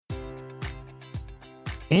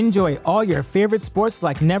Enjoy all your favorite sports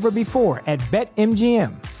like never before at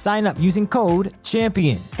BetMGM. Sign up using code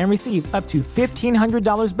CHAMPION and receive up to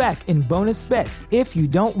 $1,500 back in bonus bets if you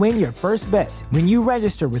don't win your first bet. When you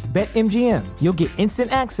register with BetMGM, you'll get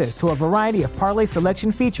instant access to a variety of parlay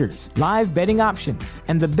selection features, live betting options,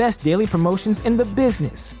 and the best daily promotions in the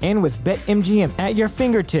business. And with BetMGM at your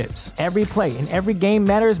fingertips, every play and every game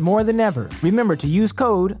matters more than ever. Remember to use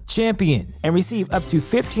code CHAMPION and receive up to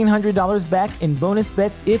 $1,500 back in bonus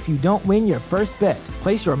bets if you don't win your first bet.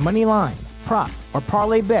 Place your money line, prop, or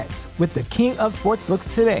parlay bets with the king of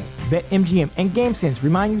sportsbooks today. BetMGM and GameSense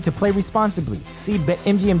remind you to play responsibly. See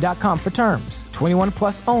BetMGM.com for terms. 21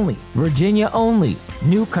 plus only. Virginia only.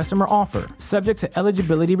 New customer offer. Subject to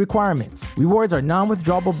eligibility requirements. Rewards are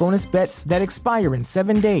non-withdrawable bonus bets that expire in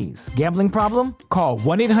 7 days. Gambling problem? Call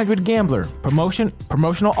 1-800-GAMBLER.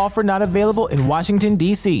 Promotional offer not available in Washington,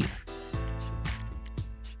 D.C.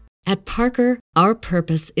 At Parker, our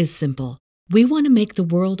purpose is simple. We want to make the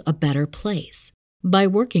world a better place by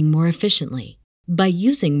working more efficiently, by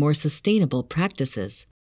using more sustainable practices,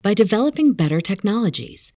 by developing better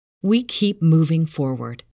technologies. We keep moving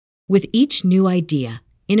forward. With each new idea,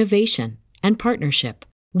 innovation, and partnership,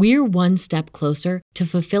 we're one step closer to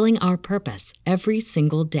fulfilling our purpose every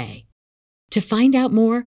single day. To find out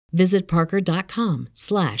more, visit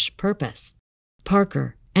parker.com/purpose.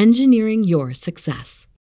 Parker, engineering your success.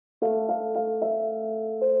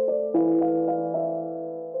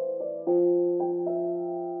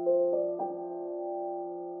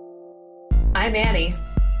 I'm Annie.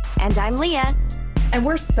 And I'm Leah. And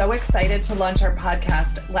we're so excited to launch our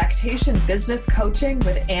podcast, Lactation Business Coaching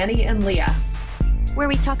with Annie and Leah, where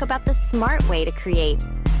we talk about the smart way to create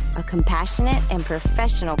a compassionate and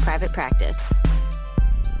professional private practice.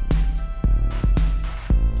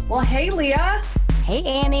 Well, hey, Leah. Hey,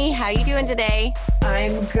 Annie. How you doing today?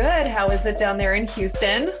 I'm good. How is it down there in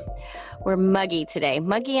Houston? We're muggy today.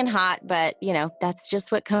 Muggy and hot, but, that's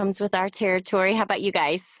just what comes with our territory. How about you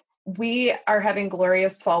guys? We are having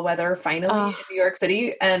glorious fall weather finally in New York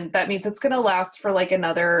City, and that means it's going to last for like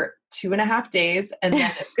another 2.5 days, and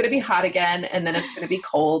then it's going to be hot again, and then it's going to be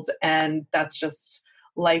cold, and that's just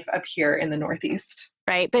life up here in the Northeast.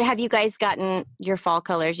 Right, but have you guys gotten your fall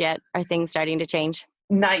colors yet? Are things starting to change?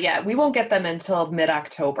 Not yet. We won't get them until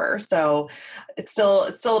mid-October, so it's still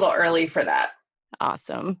a little early for that.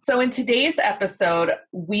 Awesome. So in today's episode,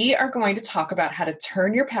 we are going to talk about how to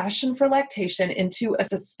turn your passion for lactation into a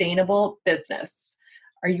sustainable business.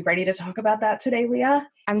 Are you ready to talk about that today, Leah?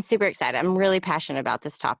 I'm super excited. I'm really passionate about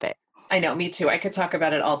this topic. I know, me too. I could talk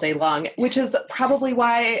about it all day long, which is probably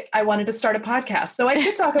why I wanted to start a podcast. So I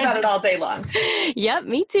could talk about it all day long. Yep,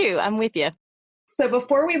 me too. I'm with you. So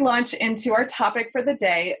before we launch into our topic for the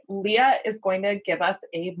day, Leah is going to give us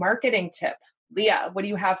a marketing tip. Leah, what do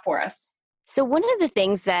you have for us? So one of the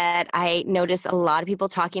things that I notice a lot of people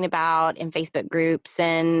talking about in Facebook groups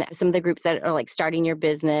and some of the groups that are like starting your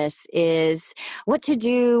business is what to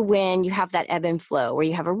do when you have that ebb and flow, where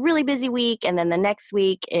you have a really busy week and then the next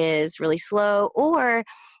week is really slow, or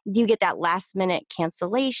you get that last minute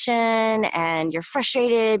cancellation and you're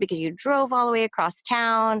frustrated because you drove all the way across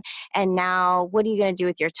town and now what are you going to do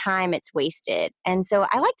with your time? It's wasted. And so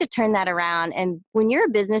I like to turn that around. And when you're a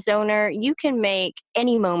business owner, you can make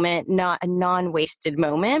any moment not a non-wasted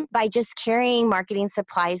moment by just carrying marketing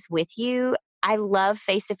supplies with you. I love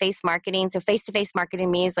face-to-face marketing. So face-to-face marketing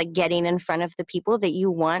means like getting in front of the people that you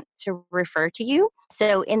want to refer to you.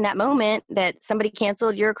 So in that moment that somebody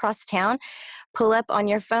canceled, you're across town, pull up on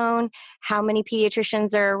your phone how many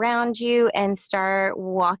pediatricians are around you and start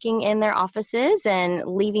walking in their offices and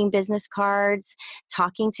leaving business cards,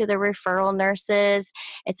 talking to the referral nurses.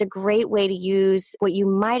 It's a great way to use what you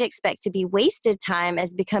might expect to be wasted time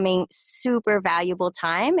as becoming super valuable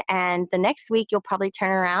time. And the next week, you'll probably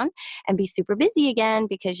turn around and be super busy again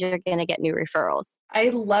because you're going to get new referrals. I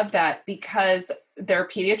love that because there are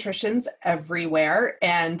pediatricians everywhere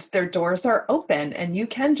and their doors are open and you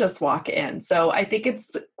can just walk in. So I think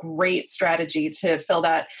it's a great strategy to fill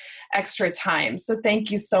that extra time. So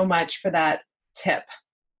thank you so much for that tip.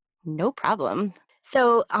 No problem.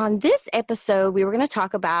 So on this episode, we were going to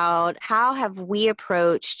talk about how have we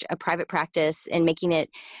approached a private practice and making it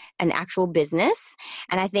an actual business.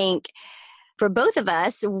 And I think for both of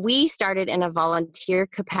us, we started in a volunteer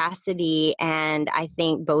capacity, and I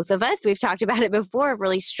think both of us, we've talked about it before, have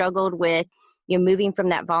really struggled with moving from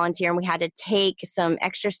that volunteer, and we had to take some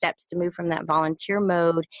extra steps to move from that volunteer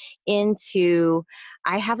mode into,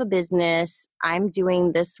 I have a business, I'm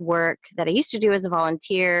doing this work that I used to do as a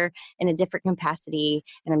volunteer in a different capacity,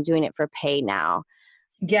 and I'm doing it for pay now.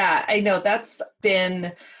 Yeah, I know that's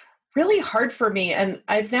been really hard for me. And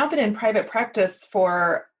I've now been in private practice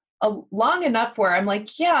for long enough where I'm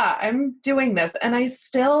like, yeah, I'm doing this. And I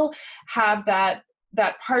still have that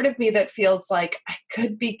part of me that feels like I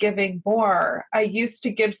could be giving more. I used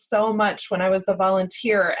to give so much when I was a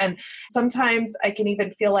volunteer. And sometimes I can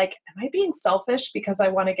even feel like, am I being selfish because I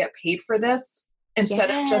want to get paid for this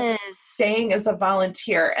instead of just staying as a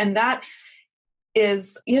volunteer? And that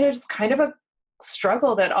is, just kind of a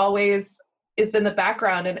struggle that always is in the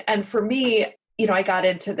background. And for me, I got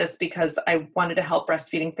into this because I wanted to help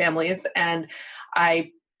breastfeeding families, and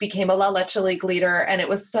I became a La Leche League leader. And it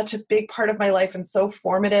was such a big part of my life and so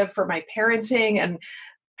formative for my parenting and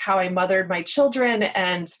how I mothered my children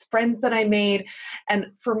and friends that I made. And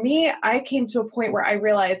for me, I came to a point where I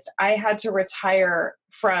realized I had to retire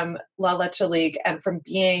from La Leche League and from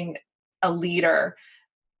being a leader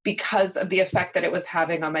because of the effect that it was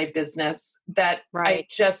having on my business, that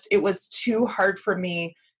it was too hard for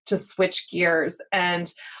me to switch gears.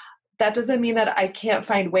 And that doesn't mean that I can't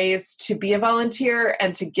find ways to be a volunteer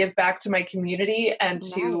and to give back to my community and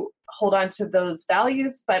to hold on to those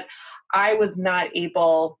values. But I was not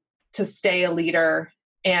able to stay a leader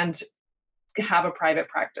and have a private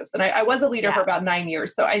practice. And I was a leader for about 9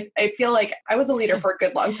 years. So I feel like I was a leader for a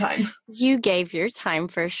good long time. You gave your time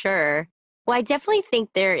for sure. Well, I definitely think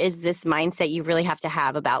there is this mindset you really have to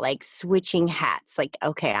have about like switching hats. Like,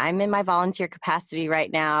 okay, I'm in my volunteer capacity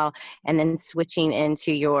right now, and then switching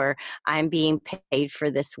into I'm being paid for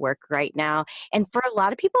this work right now. And for a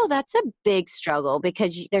lot of people, that's a big struggle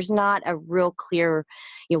because there's not a real clear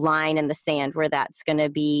line in the sand where that's going to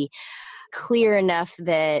be clear enough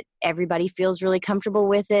that everybody feels really comfortable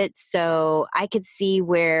with it. So I could see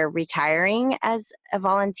where retiring as a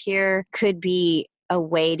volunteer could be a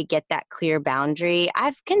way to get that clear boundary.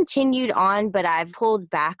 I've continued on, but I've pulled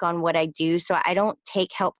back on what I do. So I don't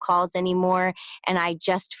take help calls anymore, and I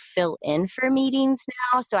just fill in for meetings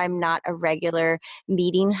now. So I'm not a regular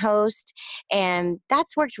meeting host. And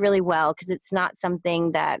that's worked really well because it's not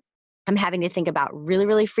something that I'm having to think about really,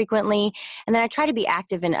 really frequently. And then I try to be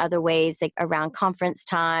active in other ways, like around conference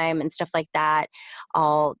time and stuff like that.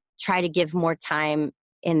 I'll try to give more time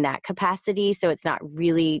in that capacity. So it's not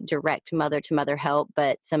really direct mother to mother help,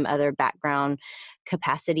 but some other background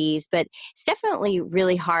capacities. But it's definitely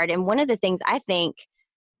really hard. And one of the things I think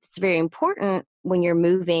it's very important when you're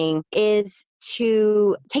moving is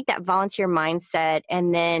to take that volunteer mindset,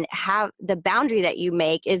 and then have the boundary that you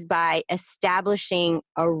make is by establishing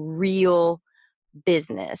a real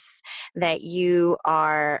business that you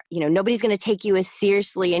are, nobody's going to take you as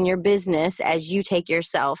seriously in your business as you take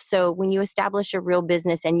yourself. So when you establish a real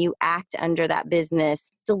business and you act under that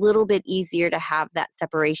business, it's a little bit easier to have that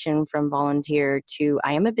separation from volunteer to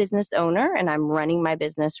I am a business owner and I'm running my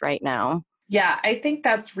business right now. Yeah, I think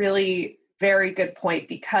that's really very good point,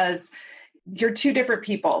 because you're two different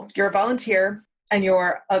people. You're a volunteer and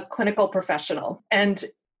you're a clinical professional. And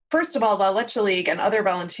first of all, La Leche League and other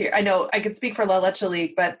volunteer, I know I could speak for La Leche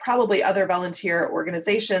League, but probably other volunteer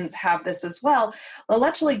organizations have this as well. La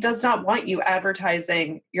Leche League does not want you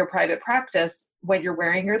advertising your private practice when you're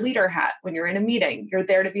wearing your leader hat, when you're in a meeting. You're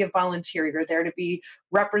there to be a volunteer. You're there to be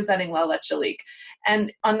representing La Leche League.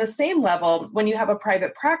 And on the same level, when you have a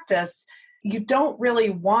private practice, you don't really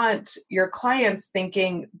want your clients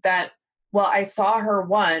thinking that, well, I saw her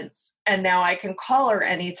once and now I can call her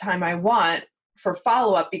anytime I want for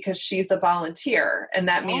follow-up because she's a volunteer. And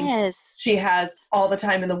that means she has all the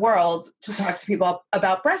time in the world to talk to people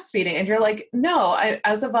about breastfeeding. And you're like, no,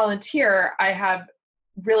 as a volunteer, I have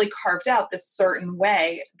really carved out this certain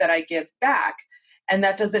way that I give back. And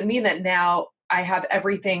that doesn't mean that now I have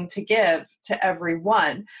everything to give to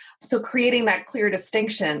everyone. So creating that clear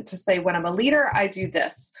distinction to say, when I'm a leader, I do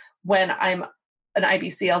this. When I'm an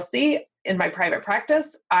IBCLC in my private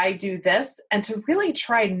practice, I do this, and to really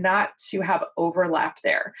try not to have overlap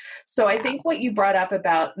there. So I think what you brought up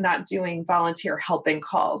about not doing volunteer helping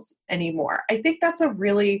calls anymore, I think that's a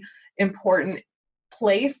really important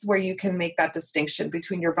place where you can make that distinction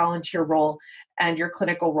between your volunteer role and your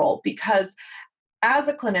clinical role. Because as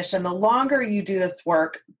a clinician, the longer you do this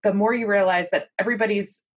work, the more you realize that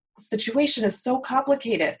everybody's situation is so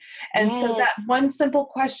complicated. And so that one simple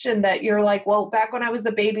question that you're like, well, back when I was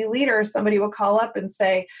a baby leader, somebody would call up and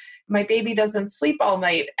say, my baby doesn't sleep all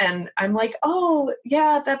night. And I'm like, oh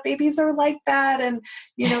yeah, that babies are like that. And,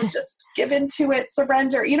 just give into it,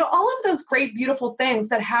 surrender, all of those great, beautiful things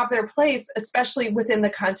that have their place, especially within the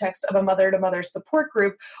context of a mother-to-mother support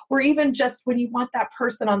group, or even just when you want that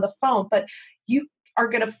person on the phone. But you are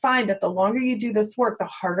going to find that the longer you do this work, the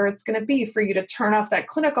harder it's going to be for you to turn off that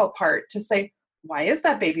clinical part to say, why is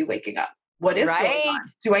that baby waking up? What is going on?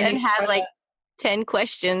 Do I need to have 10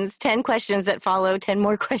 questions that follow, 10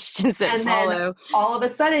 more questions that and follow. then all of a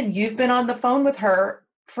sudden you've been on the phone with her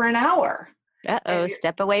for an hour. Uh-oh,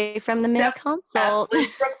 step away from the mini consult. As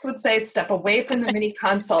Liz Brooks would say, step away from the mini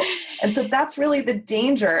consult. And so that's really the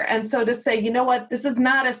danger. And so to say, you know what, this is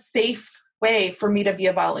not a safe way for me to be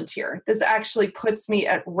a volunteer. This actually puts me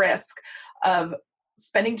at risk of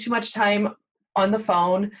spending too much time on the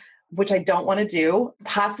phone, which I don't want to do,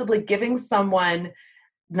 possibly giving someone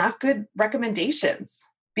not good recommendations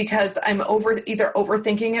because I'm either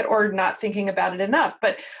overthinking it or not thinking about it enough.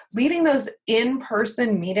 But leading those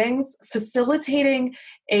in-person meetings, facilitating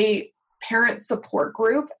a parent support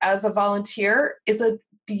group as a volunteer is a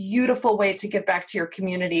beautiful way to give back to your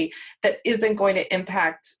community that isn't going to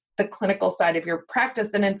impact the clinical side of your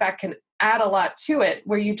practice, and in fact can add a lot to it,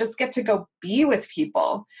 where you just get to go be with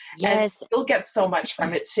people. Yes. And you'll get so much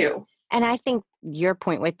from it too. And I think your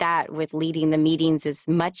point with that, with leading the meetings, is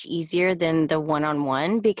much easier than the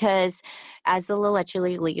one-on-one, because as a La Leche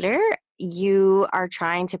League leader, you are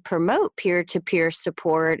trying to promote peer-to-peer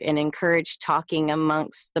support and encourage talking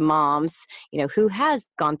amongst the moms, who has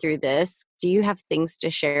gone through this. Do you have things to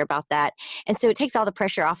share about that? And so it takes all the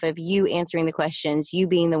pressure off of you answering the questions, you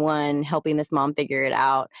being the one helping this mom figure it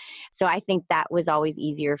out. So I think that was always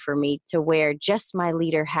easier for me to wear just my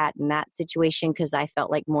leader hat in that situation, because I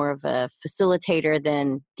felt like more of a facilitator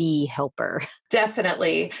than the helper.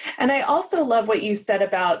 Definitely. And I also love what you said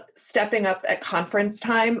about stepping up at conference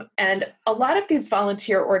time. And a lot of these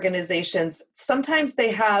volunteer organizations, sometimes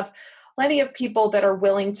they have plenty of people that are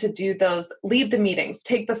willing to do those, lead the meetings,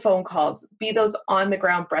 take the phone calls, be those on the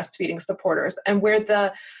ground breastfeeding supporters. And where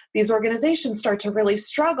these organizations start to really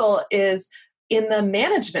struggle is in the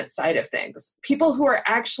management side of things, people who are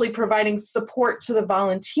actually providing support to the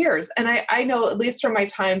volunteers. And I know, at least from my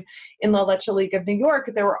time in La Leche League of New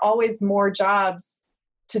York, there were always more jobs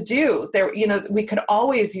to do. We could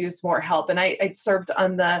always use more help. And I served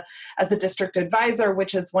as a district advisor,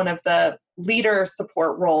 which is one of the leader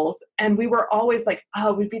support roles. And we were always like,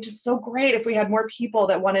 oh, it would be just so great if we had more people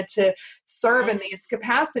that wanted to serve in these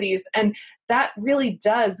capacities. And that really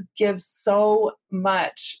does give so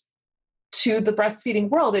much to the breastfeeding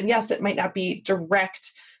world. And yes, it might not be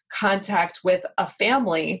direct contact with a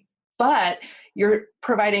family, but you're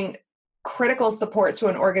providing critical support to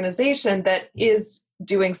an organization that is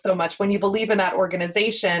doing so much. When you believe in that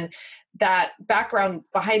organization, that background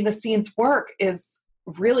behind the scenes work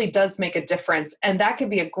really does make a difference. And that can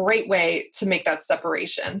be a great way to make that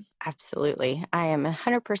separation. Absolutely. I am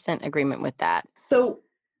 100% agreement with that. So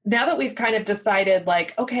now that we've kind of decided,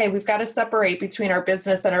 like, okay, we've got to separate between our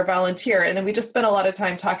business and our volunteer, and then we just spent a lot of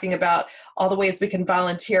time talking about all the ways we can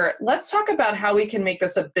volunteer, let's talk about how we can make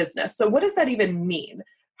this a business. So what does that even mean,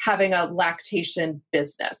 having a lactation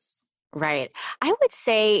business? Right. I would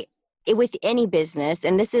say with any business,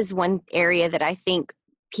 and this is one area that I think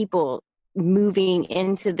people moving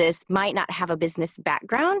into this might not have a business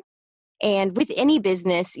background. And with any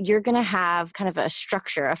business, you're going to have kind of a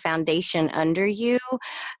structure, a foundation under you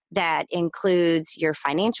that includes your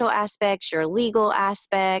financial aspects, your legal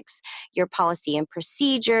aspects, your policy and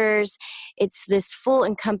procedures. It's this full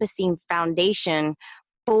encompassing foundation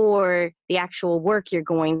for the actual work you're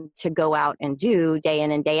going to go out and do day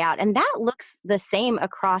in and day out. And that looks the same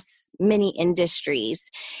across many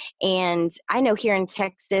industries. And I know here in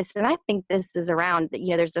Texas, and I think this is around,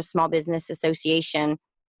 there's the Small Business Association.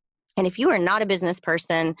 And if you are not a business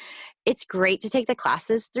person, it's great to take the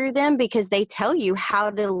classes through them, because they tell you how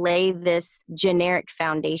to lay this generic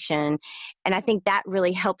foundation. And I think that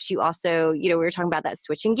really helps you also, we were talking about that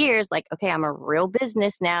switching gears, like, okay, I'm a real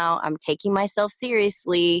business now. I'm taking myself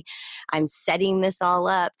seriously. I'm setting this all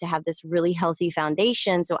up to have this really healthy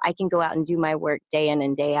foundation so I can go out and do my work day in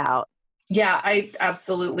and day out. Yeah, I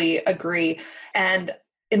absolutely agree. And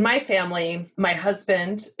in my family, my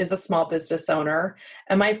husband is a small business owner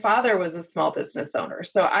and my father was a small business owner.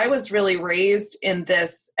 So I was really raised in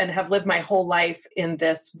this and have lived my whole life in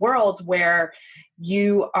this world where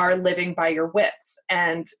you are living by your wits,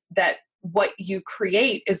 and that what you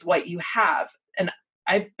create is what you have. And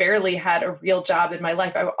I've barely had a real job in my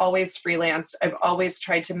life. I've always freelanced. I've always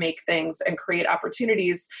tried to make things and create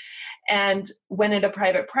opportunities. And when in a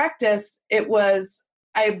private practice,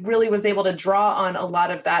 I really was able to draw on a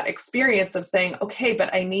lot of that experience of saying, okay,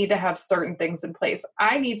 but I need to have certain things in place.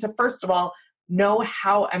 I need to, first of all, know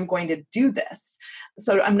how I'm going to do this.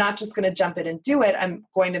 So I'm not just going to jump in and do it. I'm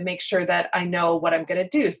going to make sure that I know what I'm going to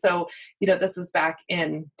do. So, this was back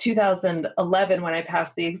in 2011 when I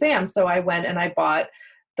passed the exam. So I went and I bought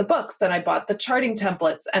the books and I bought the charting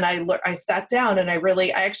templates, and I sat down and I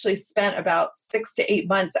actually spent about 6 to 8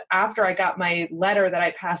 months after I got my letter that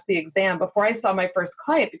I passed the exam before I saw my first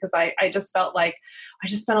client, because I just felt like I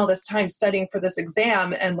just spent all this time studying for this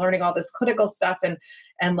exam and learning all this clinical stuff and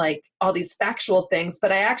like all these factual things,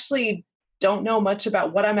 but I actually don't know much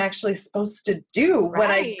about what I'm actually supposed to do when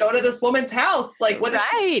I go to this woman's house. Like, what is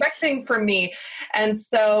she expecting from me? And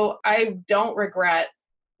so I don't regret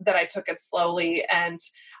that I took it slowly. And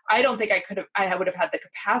I don't think I would have had the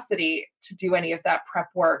capacity to do any of that prep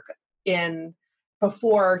work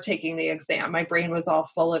before taking the exam. My brain was all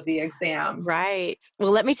full of the exam. Right.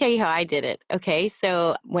 Well, let me tell you how I did it. Okay.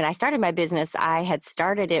 So when I started my business, I had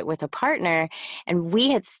started it with a partner, and we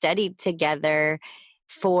had studied together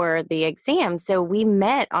for the exam. So we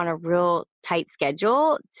met on a real tight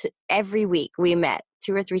schedule. Every week we met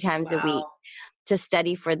 2 or 3 times a week to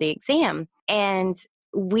study for the exam. And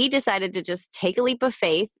we decided to just take a leap of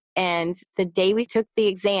faith. And the day we took the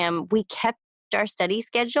exam, we kept our study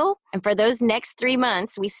schedule. And for those next 3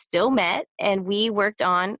 months, we still met and we worked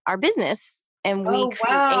on our business. And we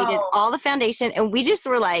created all the foundation. And we just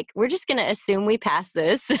were like, we're just going to assume we pass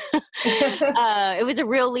this. It was a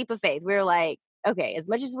real leap of faith. We were like, okay, as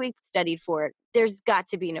much as we studied for it, there's got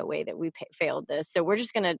to be no way that we failed this. So we're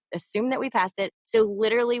just going to assume that we passed it. So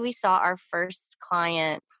literally we saw our first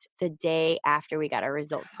client the day after we got our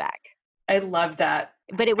results back. I love that.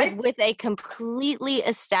 But it was with a completely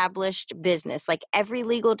established business. Like every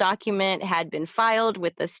legal document had been filed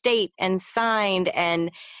with the state and signed, and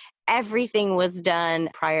everything was done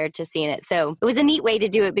prior to seeing it. So it was a neat way to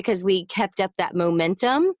do it because we kept up that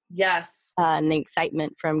momentum. Yes. And the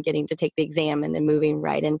excitement from getting to take the exam and then moving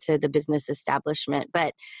right into the business establishment.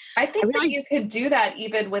 But I think that you could do that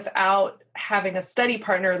even without having a study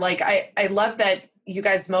partner. Like I love that you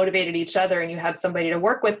guys motivated each other and you had somebody to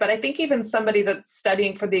work with. But I think even somebody that's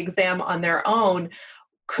studying for the exam on their own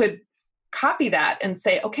could copy that and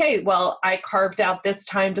say, okay, well, I carved out this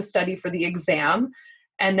time to study for the exam.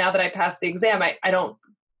 And now that I passed the exam, I don't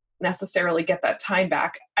necessarily get that time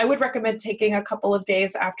back. I would recommend taking a couple of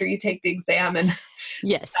days after you take the exam and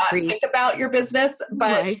think about your business,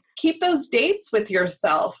 but keep those dates with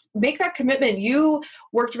yourself. Make that commitment. You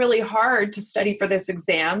worked really hard to study for this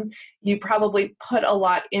exam. You probably put a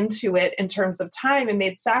lot into it in terms of time and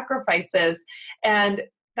made sacrifices. And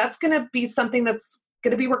that's going to be something that's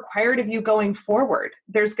going to be required of you going forward.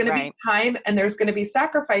 There's going to be time and there's going to be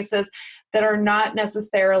sacrifices that are not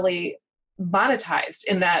necessarily monetized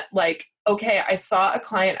in that, like, okay, I saw a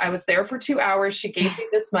client, I was there for 2 hours, she gave me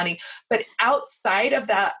this money, but outside of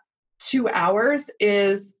that 2 hours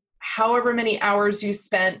is however many hours you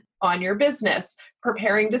spent on your business,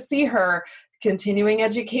 preparing to see her, continuing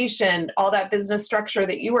education, all that business structure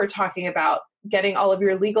that you were talking about, getting all of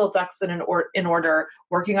your legal ducks in order,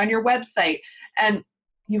 working on your website. And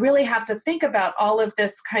you really have to think about all of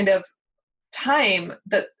this kind of time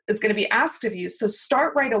that is going to be asked of you. So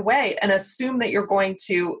start right away and assume that you're going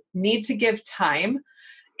to need to give time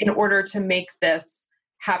in order to make this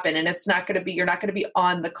happen. And it's not going to be, you're not going to be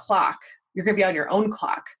on the clock. You're going to be on your own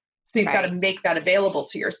clock. So you've got to make that available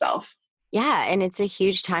to yourself. Yeah. And it's a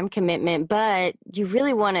huge time commitment, but you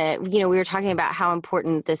really want to, we were talking about how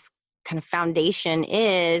important this kind of foundation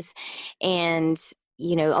is. And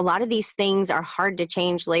a lot of these things are hard to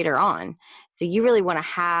change later on. So you really want to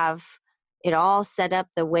have it all set up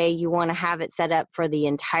the way you want to have it set up for the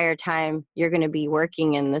entire time you're going to be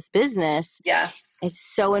working in this business. Yes. It's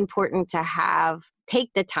so important to take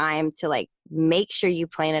the time to make sure you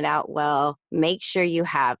plan it out well, make sure you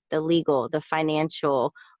have the legal, the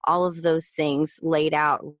financial, all of those things laid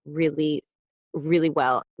out really, really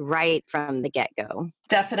well right from the get-go.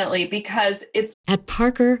 Definitely, because it's... At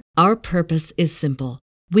Parker, our purpose is simple.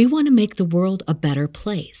 We want to make the world a better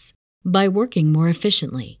place by working more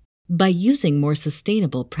efficiently, by using more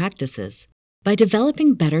sustainable practices, by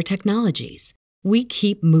developing better technologies. We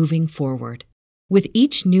keep moving forward. With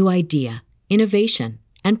each new idea, innovation,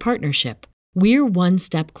 and partnership, we're one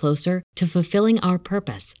step closer to fulfilling our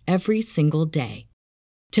purpose every single day.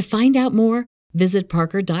 To find out more, visit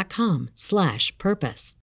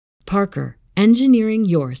parker.com/purpose. Parker, engineering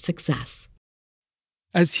your success.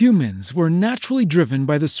 As humans, we're naturally driven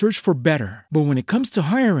by the search for better. But when it comes to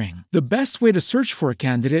hiring, the best way to search for a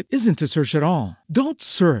candidate isn't to search at all. Don't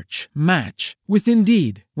search, match with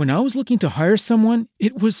Indeed. When I was looking to hire someone,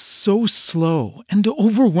 it was so slow and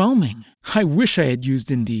overwhelming. I wish I had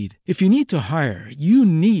used Indeed. If you need to hire, you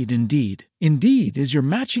need Indeed. Indeed is your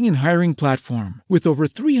matching and hiring platform with over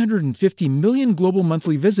 350 million global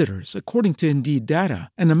monthly visitors, according to Indeed data,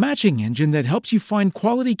 and a matching engine that helps you find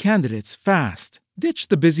quality candidates fast. Ditch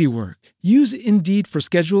the busy work. Use Indeed for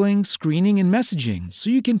scheduling, screening, and messaging so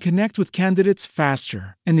you can connect with candidates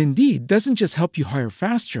faster. And Indeed doesn't just help you hire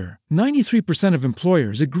faster. 93% of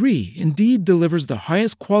employers agree Indeed delivers the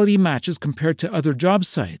highest quality matches compared to other job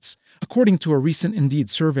sites, according to a recent Indeed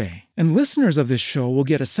survey. And listeners of this show will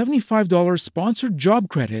get a $75 sponsored job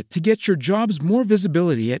credit to get your jobs more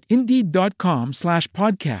visibility at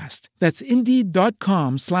Indeed.com/podcast. That's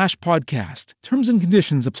Indeed.com/podcast. Terms and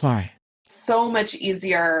conditions apply. So much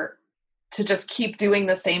easier to just keep doing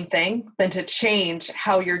the same thing than to change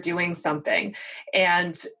how you're doing something.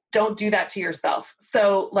 And don't do that to yourself.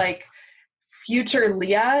 So like future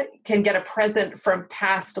Leah can get a present from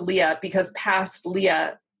past Leah because past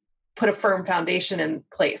Leah put a firm foundation in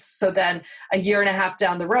place. So then a year and a half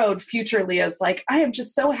down the road, future Leah's like, I am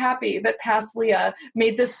just so happy that past Leah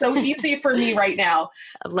made this so easy for me right now.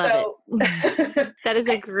 I love it. That is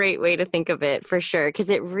a great way to think of it for sure. Because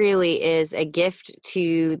it really is a gift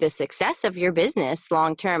to the success of your business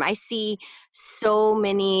long term. I see so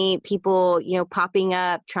many people, popping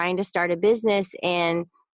up, trying to start a business, and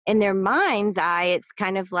in their mind's eye, it's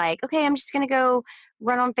kind of like, okay, I'm just going to go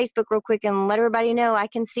run on Facebook real quick and let everybody know I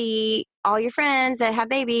can see all your friends that have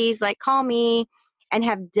babies, like call me, and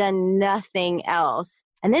have done nothing else.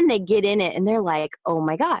 And then they get in it and they're like, oh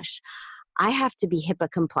my gosh, I have to be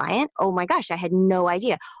HIPAA compliant. Oh my gosh, I had no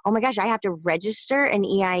idea. Oh my gosh, I have to register an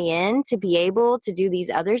EIN to be able to do these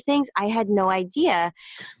other things. I had no idea.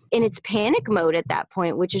 And it's panic mode at that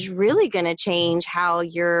point, which is really going to change how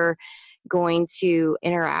you're going to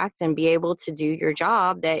interact and be able to do your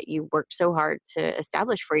job that you worked so hard to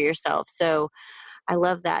establish for yourself. So I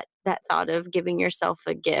love that thought of giving yourself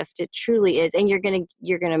a gift. It truly is. And you're going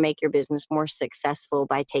to make your business more successful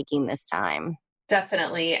by taking this time.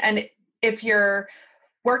 Definitely. And if you're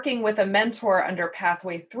working with a mentor under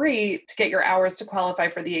Pathway 3 to get your hours to qualify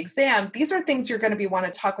for the exam, these are things you're going to want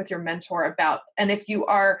to talk with your mentor about. And if you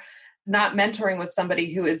are not mentoring with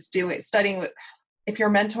somebody who is studying with, if your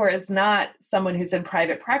mentor is not someone who's in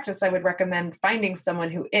private practice, I would recommend finding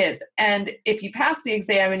someone who is. And if you pass the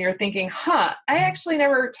exam and you're thinking, I actually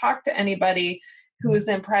never talked to anybody who is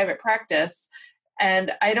in private practice,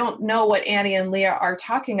 and I don't know what Annie and Leah are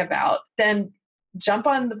talking about, then jump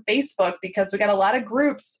on the Facebook, because we got a lot of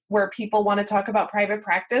groups where people want to talk about private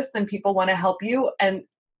practice and people want to help you and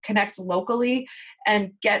connect locally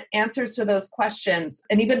and get answers to those questions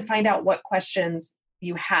and even find out what questions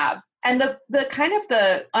you have. And the kind of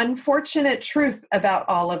the unfortunate truth about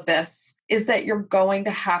all of this is that you're going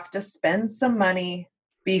to have to spend some money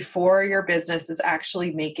before your business is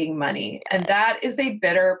actually making money. And that is a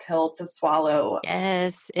bitter pill to swallow.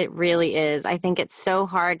 Yes, it really is. I think it's so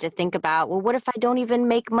hard to think about, well, what if I don't even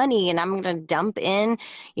make money and I'm going to dump in,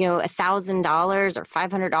 $1,000 or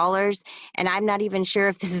 $500 and I'm not even sure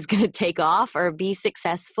if this is going to take off or be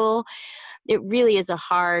successful. It really is a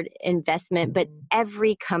hard investment, but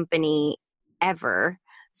every company ever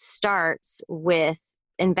starts with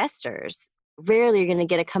investors. Rarely you're going to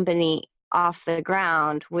get a company off the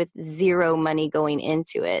ground with zero money going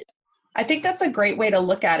into it. I think that's a great way to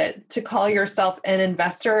look at it, to call yourself an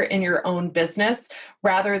investor in your own business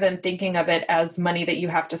rather than thinking of it as money that you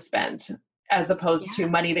have to spend, as opposed to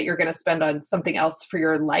money that you're going to spend on something else for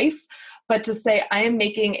your life. But to say, I am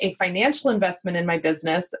making a financial investment in my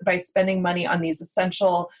business by spending money on these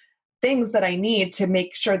essential things that I need to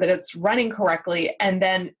make sure that it's running correctly. And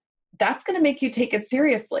then that's going to make you take it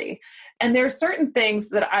seriously. And there are certain things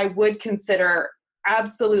that I would consider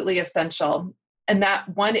absolutely essential. And that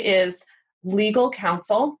one is legal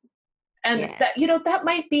counsel. And that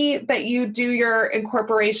might be that you do your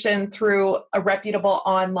incorporation through a reputable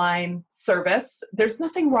online service. There's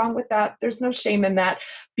nothing wrong with that. There's no shame in that,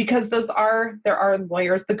 because there are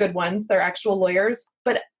lawyers, the good ones, they're actual lawyers,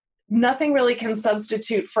 but nothing really can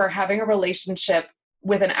substitute for having a relationship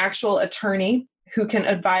with an actual attorney who can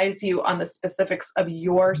advise you on the specifics of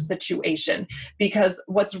your situation. Because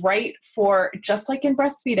what's right for, just like in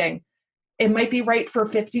breastfeeding, it might be right for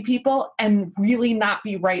 50 people and really not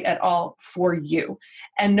be right at all for you.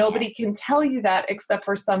 And nobody can tell you that except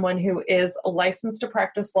for someone who is licensed to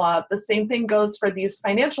practice law. The same thing goes for these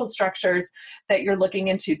financial structures that you're looking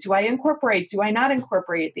into. Do I incorporate? Do I not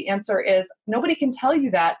incorporate? The answer is nobody can tell you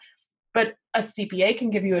that, but a CPA can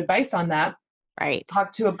give you advice on that. Right.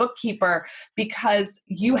 Talk to a bookkeeper, because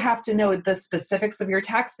you have to know the specifics of your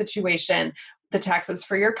tax situation, the taxes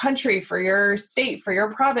for your country, for your state, for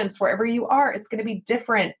your province, wherever you are. It's going to be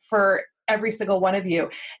different for every single one of you.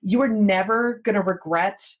 You are never going to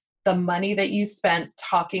regret the money that you spent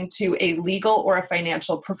talking to a legal or a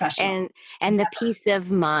financial professional. And the peace of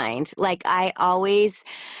mind. Like I always,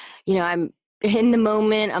 I'm in the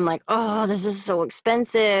moment, I'm like, oh, this is so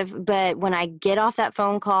expensive. But when I get off that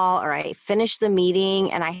phone call or I finish the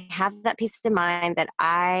meeting and I have that peace of mind that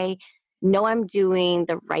I know I'm doing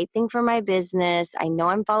the right thing for my business, I know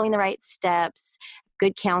I'm following the right steps,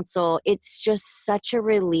 good counsel, it's just such a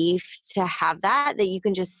relief to have that you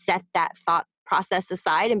can just set that thought process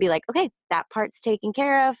aside and be like, okay, that part's taken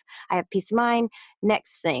care of. I have peace of mind.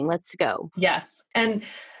 Next thing, let's go. Yes. And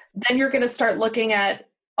then you're going to start looking at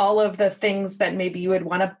all of the things that maybe you would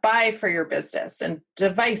want to buy for your business and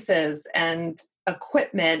devices and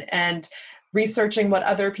equipment and researching what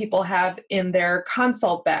other people have in their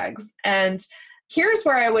consult bags. And here's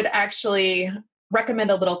where I would actually recommend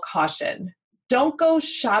a little caution. Don't go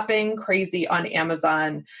shopping crazy on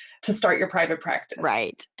Amazon to start your private practice.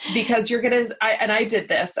 Right. Because you're going to, I did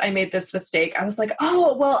this, I made this mistake. I was like,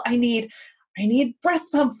 oh, well, I need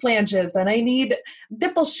breast pump flanges and I need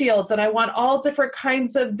nipple shields and I want all different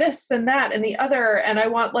kinds of this and that and the other. And I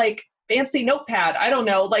want like fancy notepad. I don't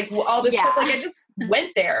know, like all this stuff. Like I just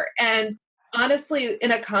went there. And honestly,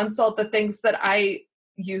 in a consult, the things that I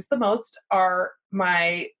use the most are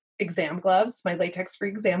my exam gloves, my latex-free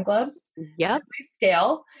exam gloves, my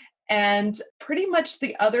scale, and pretty much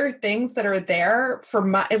the other things that are there for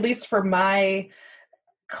my, at least for my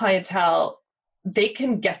clientele, they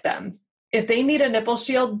can get them. If they need a nipple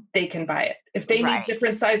shield, they can buy it. If they need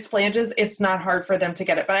different size flanges, it's not hard for them to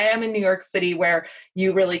get it. But I am in New York City where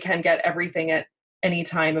you really can get everything at any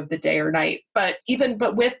time of the day or night. But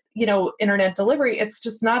with, internet delivery, it's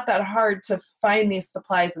just not that hard to find these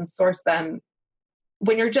supplies and source them.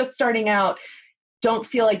 When you're just starting out, don't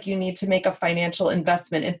feel like you need to make a financial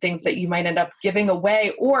investment in things that you might end up giving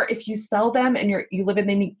away. Or if you sell them and you live in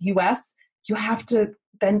the US, you have to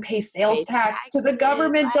then pay sales tax to the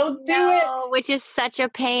government. Don't do it. Which is such a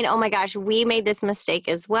pain. Oh my gosh, we made this mistake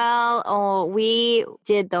as well. Oh, we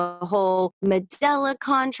did the whole Medela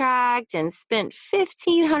contract and spent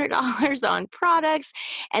 $1,500 on products.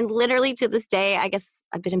 And literally to this day, I guess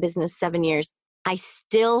I've been in business 7 years. I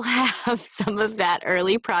still have some of that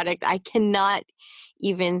early product. I cannot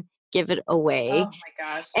even give it away. Oh my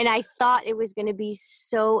gosh. And I thought it was going to be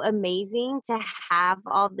so amazing to have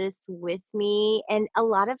all this with me. And a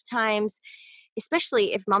lot of times,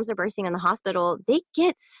 especially if moms are birthing in the hospital, they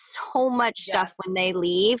get so much stuff when they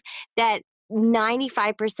leave that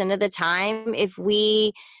 95% of the time, if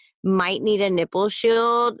we might need a nipple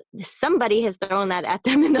shield, somebody has thrown that at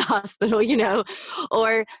them in the hospital,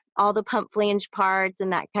 or all the pump flange parts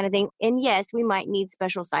and that kind of thing. And yes, we might need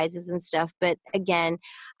special sizes and stuff. But again,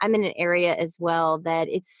 I'm in an area as well that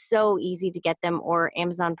it's so easy to get them or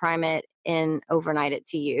Amazon Prime it and overnight it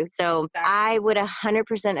to you. So I would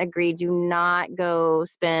 100% agree. Do not go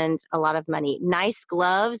spend a lot of money. Nice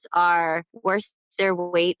gloves are worth their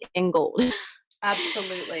weight in gold.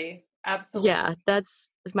 Absolutely. Absolutely. Yeah, that's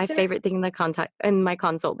my favorite thing in my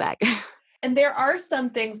consult bag. And there are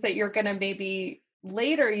some things that you're going to maybe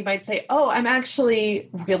later, you might say, oh, I'm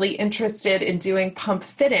actually really interested in doing pump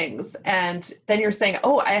fittings. And then you're saying,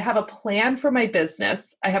 oh, I have a plan for my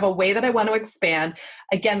business. I have a way that I want to expand.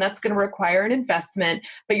 Again, that's going to require an investment,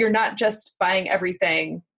 but you're not just buying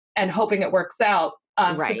everything and hoping it works out.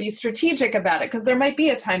 So be strategic about it, because there might be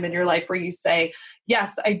a time in your life where you say,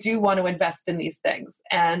 yes, I do want to invest in these things.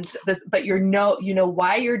 And this, but you know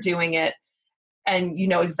why you're doing it. And you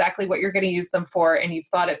know exactly what you're going to use them for, and you've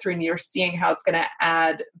thought it through, and you're seeing how it's going to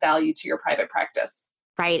add value to your private practice.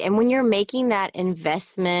 Right. And when you're making that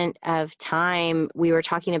investment of time, we were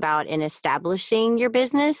talking about in establishing your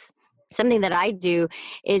business, something that I do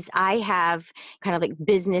is I have kind of like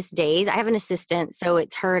business days. I have an assistant, so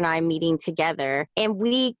it's her and I meeting together, and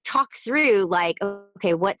we talk through like,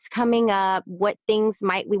 okay, what's coming up? What things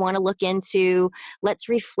might we want to look into? Let's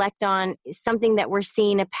reflect on something that we're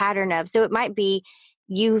seeing a pattern of. So it might be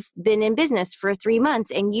you've been in business for 3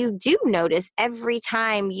 months and you do notice every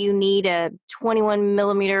time you need a 21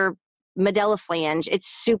 millimeter Medela flange, it's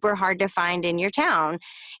super hard to find in your town.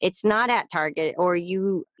 It's not at Target, or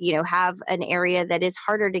you have an area that is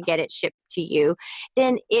harder to get it shipped to you,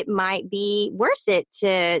 then it might be worth it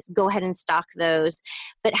to go ahead and stock those.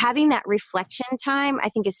 But having that reflection time, I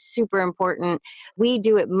think, is super important. We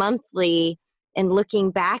do it monthly, and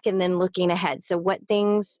looking back and then looking ahead. So what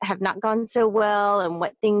things have not gone so well, and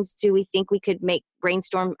what things do we think we could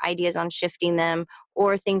brainstorm ideas on shifting them,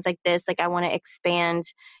 or things like this, like I want to expand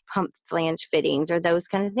pump flange fittings or those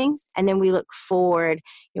kind of things. And then we look forward,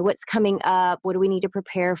 what's coming up? What do we need to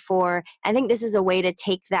prepare for? I think this is a way to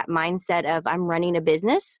take that mindset of I'm running a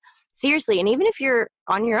business seriously. And even if you're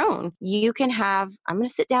on your own, you can I'm going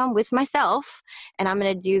to sit down with myself and I'm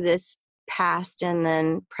going to do this past and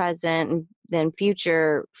then present and then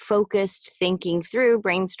future focused thinking through,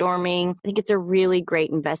 brainstorming. I think it's a really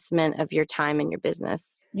great investment of your time and your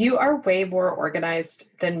business. You are way more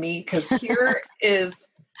organized than me, because here is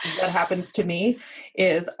what happens to me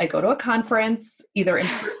is I go to a conference either in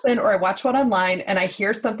person or I watch one online, and I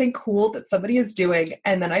hear something cool that somebody is doing.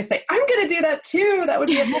 And then I say, I'm going to do that too. That would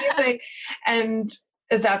be amazing. And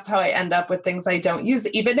that's how I end up with things I don't use.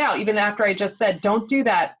 Even now, even after I just said, don't do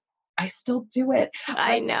that, I still do it.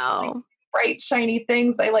 I know. Bright, shiny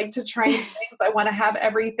things. I like to try new things. I want to have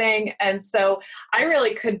everything. And so I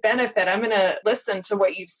really could benefit. I'm going to listen to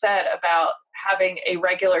what you've said about having a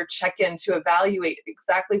regular check-in to evaluate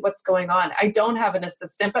exactly what's going on. I don't have an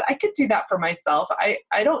assistant, but I could do that for myself.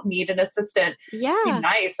 I don't need an assistant. Yeah. It'd be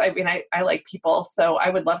nice. I mean, I like people, so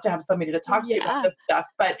I would love to have somebody to talk to about this stuff,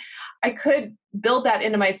 but I could build that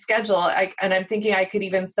into my schedule. And I'm thinking I could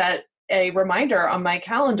even set a reminder on my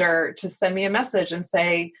calendar to send me a message and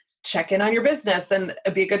say, check in on your business. And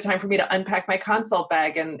it'd be a good time for me to unpack my consult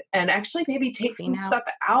bag and actually maybe take some stuff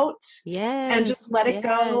out and just let it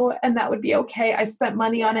go. And that would be okay. I spent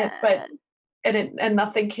money on it, but and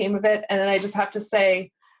nothing came of it. And then I just have to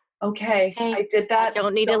say, okay, I did that. I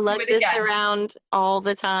don't need to lug this around all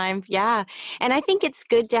the time. Yeah. And I think it's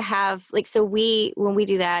good to have, like, so when we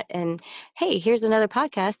do that, and hey, here's another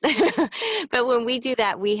podcast. But when we do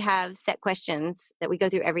that, we have set questions that we go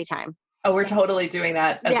through every time. Oh, we're totally doing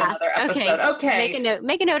that as another episode. Okay.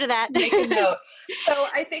 Make a note of that. Make a note. So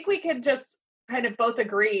I think we could just kind of both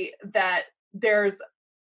agree that there's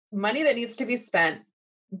money that needs to be spent,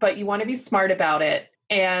 but you want to be smart about it.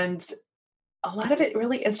 And a lot of it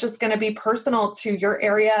really is just going to be personal to your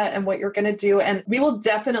area and what you're going to do. And we will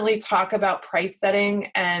definitely talk about price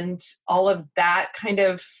setting and all of that kind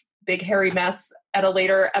of big hairy mess at a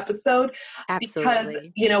later episode.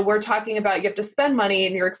 Absolutely. Because, we're talking about you have to spend money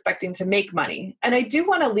and you're expecting to make money. And I do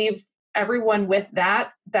want to leave everyone with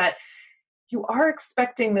that you are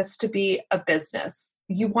expecting this to be a business.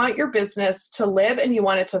 You want your business to live and you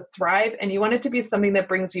want it to thrive and you want it to be something that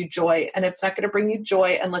brings you joy. And it's not going to bring you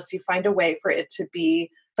joy unless you find a way for it to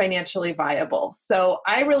be financially viable. So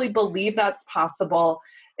I really believe that's possible.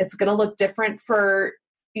 It's going to look different for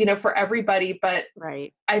everybody, but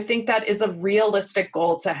right. I think that is a realistic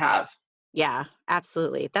goal to have. Yeah,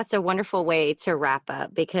 absolutely. That's a wonderful way to wrap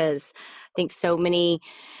up, because I think so many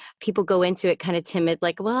people go into it kind of timid,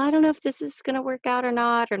 like, well, I don't know if this is going to work out or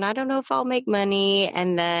not, and I don't know if I'll make money.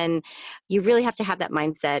 And then you really have to have that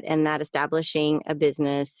mindset and that establishing a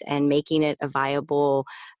business and making it a viable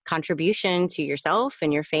contribution to yourself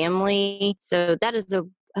and your family. So that is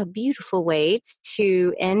a beautiful way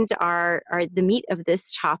to end the meat of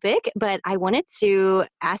this topic. But I wanted to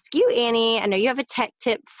ask you, Annie, I know you have a tech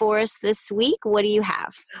tip for us this week. What do you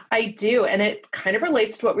have? I do. And it kind of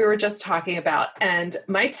relates to what we were just talking about. And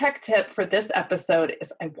my tech tip for this episode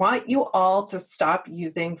is I want you all to stop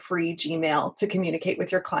using free Gmail to communicate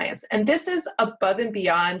with your clients. And this is above and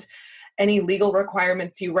beyond any legal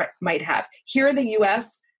requirements you might have. Here in the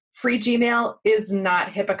US, free Gmail is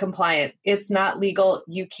not HIPAA compliant. It's not legal.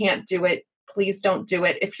 You can't do it. Please don't do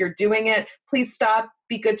it. If you're doing it, please stop.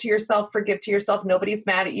 Be good to yourself. Forgive to yourself. Nobody's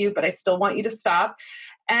mad at you, but I still want you to stop.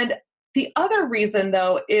 And the other reason,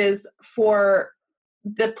 though, is for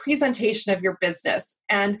the presentation of your business.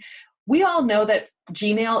 And we all know that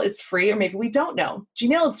Gmail is free, or maybe we don't know.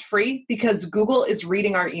 Gmail is free because Google is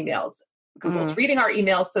reading our emails. Google's reading our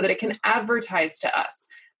emails so that it can advertise to us.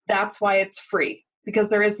 That's why it's free, because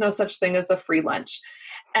there is no such thing as a free lunch.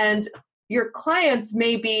 And your clients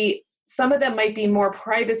some of them might be more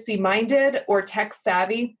privacy minded or tech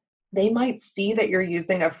savvy. They might see that you're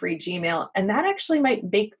using a free Gmail, and that actually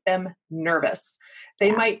might make them nervous.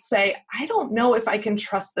 They might say, I don't know if I can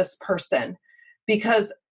trust this person,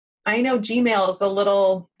 because I know Gmail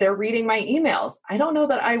is they're reading my emails. I don't know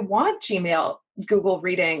that I want Google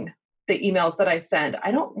reading the emails that I send.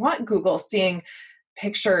 I don't want Google seeing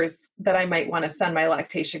pictures that I might want to send my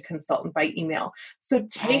lactation consultant by email. So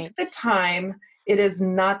take the time. It is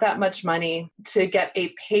not that much money to get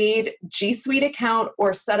a paid G Suite account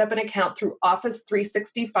or set up an account through Office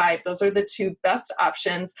 365. Those are the two best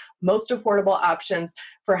options, most affordable options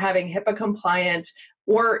for having HIPAA compliant,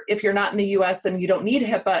 or if you're not in the US and you don't need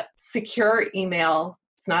HIPAA, secure email.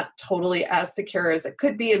 It's not totally as secure as it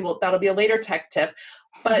could be, and that'll be a later tech tip,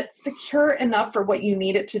 but secure enough for what you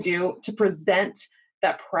need it to do to present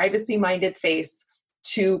that privacy-minded face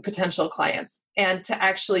to potential clients and to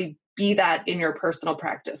actually be that in your personal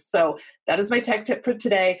practice. So that is my tech tip for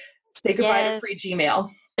today. Say goodbye to free Gmail.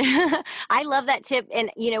 I love that tip. And,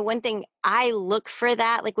 one thing, I look for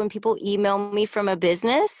that, like when people email me from a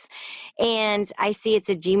business and I see it's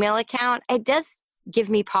a Gmail account, it does give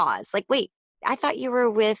me pause. Like, wait, I thought you were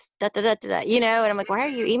with da da da da da, you know, and I'm like, why are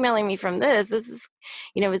you emailing me from this? This is,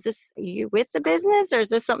 you know, is this you with the business or is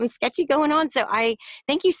this something sketchy going on? So I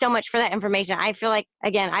thank you so much for that information. I feel like,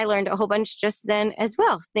 again, I learned a whole bunch just then as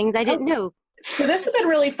well, things I didn't know. So this has been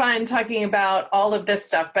really fun talking about all of this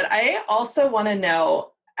stuff, but I also want to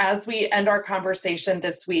know, as we end our conversation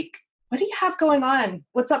this week, what do you have going on?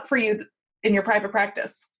 What's up for you in your private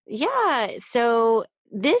practice? Yeah. So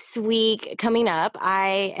this week coming up,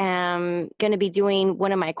 I am going to be doing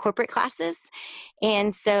one of my corporate classes.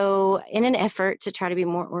 And so in an effort to try to be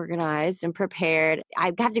more organized and prepared,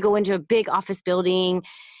 I have to go into a big office building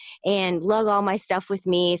and lug all my stuff with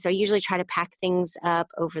me. So I usually try to pack things up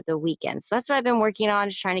over the weekend. So that's what I've been working on,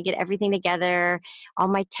 just trying to get everything together, all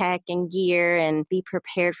my tech and gear, and be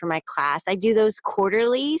prepared for my class. I do those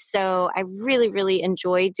quarterly. So I really, really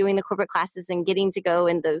enjoy doing the corporate classes and getting to go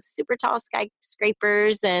in those super tall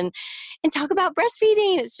skyscrapers and talk about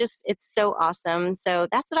breastfeeding. It's so awesome. So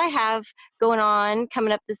that's what I have going on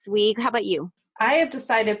coming up this week. How about you? I have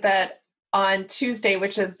decided that on Tuesday,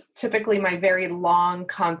 which is typically my very long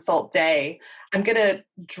consult day, I'm going to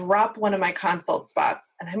drop one of my consult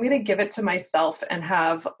spots and I'm going to give it to myself and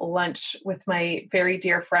have lunch with my very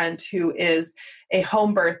dear friend who is a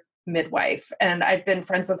home birth midwife. And I've been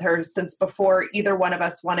friends with her since before either one of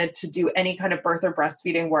us wanted to do any kind of birth or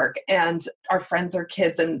breastfeeding work. And our friends are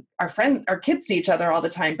kids and our kids see each other all the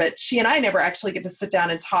time, but she and I never actually get to sit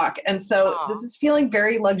down and talk. And so This is feeling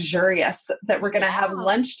very luxurious that we're going to have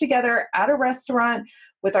lunch together at a restaurant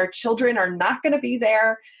with our children are not going to be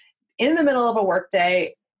there in the middle of a work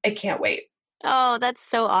day. I can't wait. Oh, that's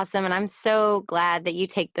so awesome. And I'm so glad that you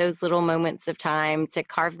take those little moments of time to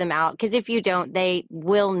carve them out. Because if you don't, they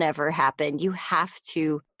will never happen. You have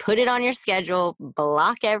to put it on your schedule,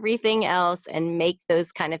 block everything else, and make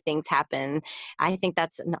those kind of things happen. I think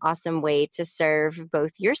that's an awesome way to serve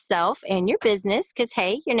both yourself and your business because,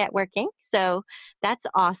 hey, you're networking. So that's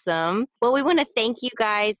awesome. Well, we want to thank you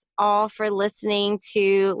guys all for listening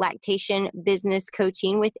to Lactation Business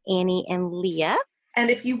Coaching with Annie and Leah. And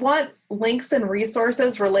if you want links and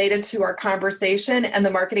resources related to our conversation and the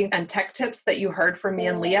marketing and tech tips that you heard from me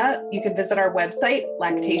and Leah, you can visit our website,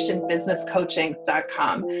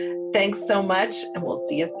 lactationbusinesscoaching.com. Thanks so much, and we'll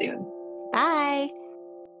see you soon. Bye.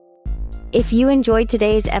 If you enjoyed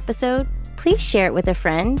today's episode, please share it with a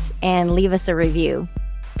friend and leave us a review.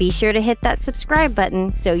 Be sure to hit that subscribe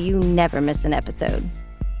button so you never miss an episode.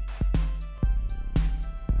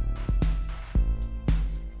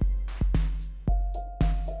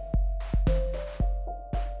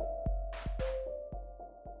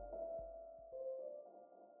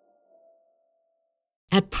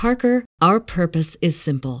 At Parker, our purpose is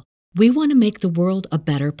simple. We want to make the world a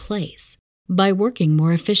better place by working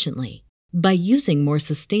more efficiently, by using more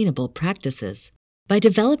sustainable practices, by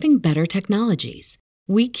developing better technologies.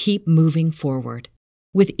 We keep moving forward.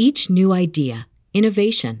 With each new idea,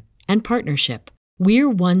 innovation, and partnership, we're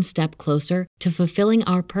one step closer to fulfilling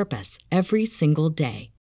our purpose every single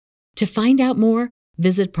day. To find out more,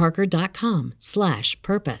 visit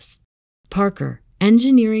parker.com/purpose. Parker,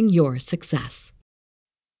 engineering your success.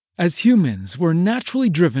 As humans, we're naturally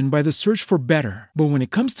driven by the search for better. But when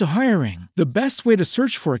it comes to hiring, the best way to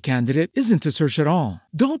search for a candidate isn't to search at all.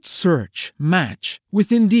 Don't search, match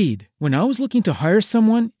with Indeed. When I was looking to hire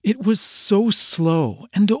someone, it was so slow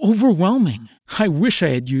and overwhelming. I wish I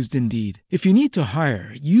had used Indeed. If you need to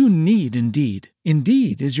hire, you need Indeed.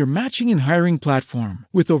 Indeed is your matching and hiring platform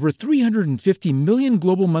with over 350 million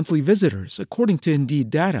global monthly visitors, according to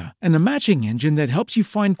Indeed data, and a matching engine that helps you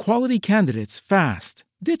find quality candidates fast.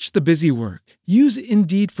 Ditch the busy work. Use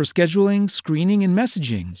Indeed for scheduling, screening, and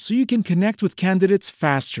messaging so you can connect with candidates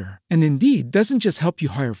faster. And Indeed doesn't just help you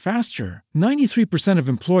hire faster. 93% of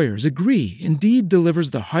employers agree Indeed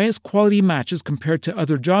delivers the highest quality matches compared to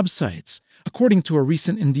other job sites, according to a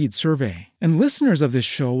recent Indeed survey. And listeners of this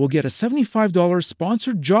show will get a $75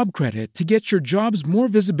 sponsored job credit to get your jobs more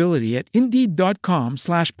visibility at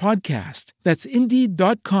Indeed.com/podcast. That's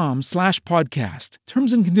Indeed.com/podcast.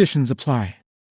 Terms and conditions apply.